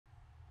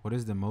What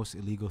is the most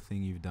illegal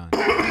thing you've done?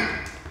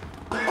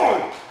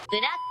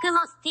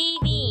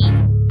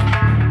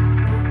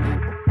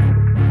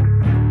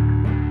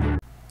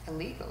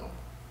 Illegal?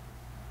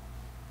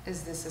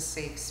 Is this a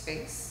safe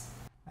space?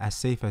 As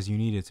safe as you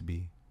need it to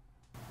be.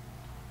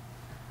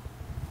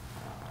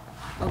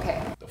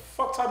 Okay. The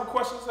fuck type of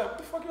question is that? What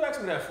the fuck you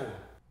asking that for?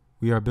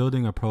 We are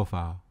building a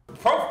profile.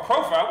 Profile?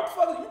 What the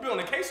fuck? You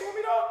building a case on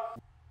me,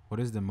 dog? What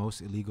is the most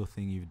illegal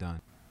thing you've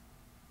done?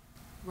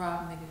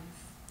 Rob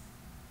niggas.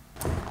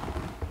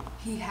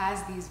 He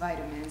has these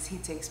vitamins he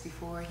takes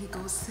before he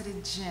goes to the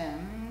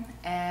gym.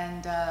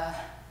 And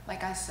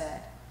like I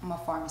said, I'm a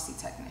pharmacy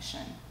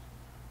technician.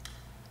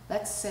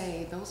 Let's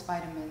say those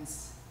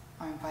vitamins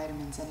aren't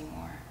vitamins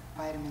anymore.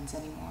 Vitamins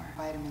anymore.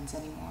 Vitamins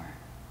anymore.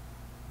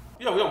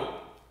 Yo,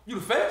 you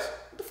the feds?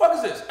 What the fuck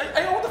is this?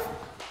 Hey, what the fuck?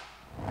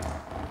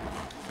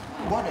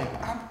 Brother,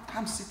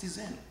 I'm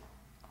citizen.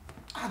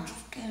 I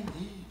just came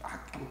here.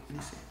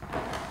 Listen.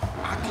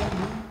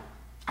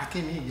 I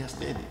came here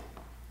yesterday.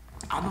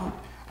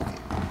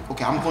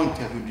 Okay, I'm going to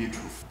tell you the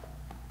truth.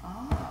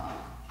 Oh,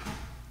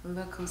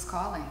 look who's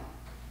calling.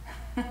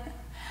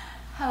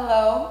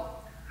 Hello?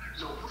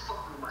 Yo, you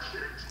fucking with my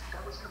shit.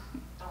 That was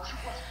you.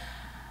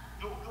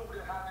 You over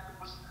there hiding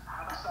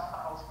outside my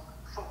house.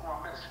 Fuck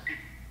my message.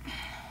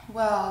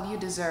 Well, you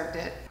deserved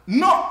it.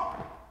 No!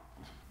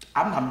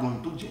 I'm not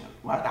going to jail.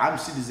 Right? I'm a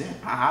citizen.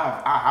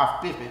 I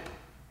have paper.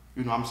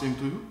 You know what I'm saying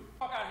to you?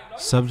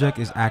 Subject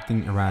is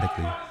acting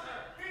erratically.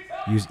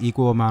 Use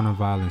equal amount of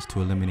violence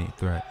to eliminate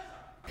threat.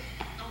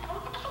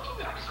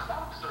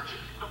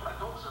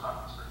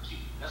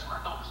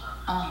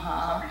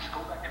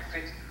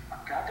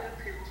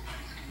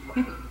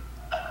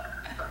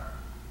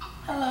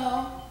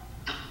 Hello?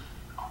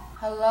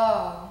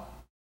 Hello?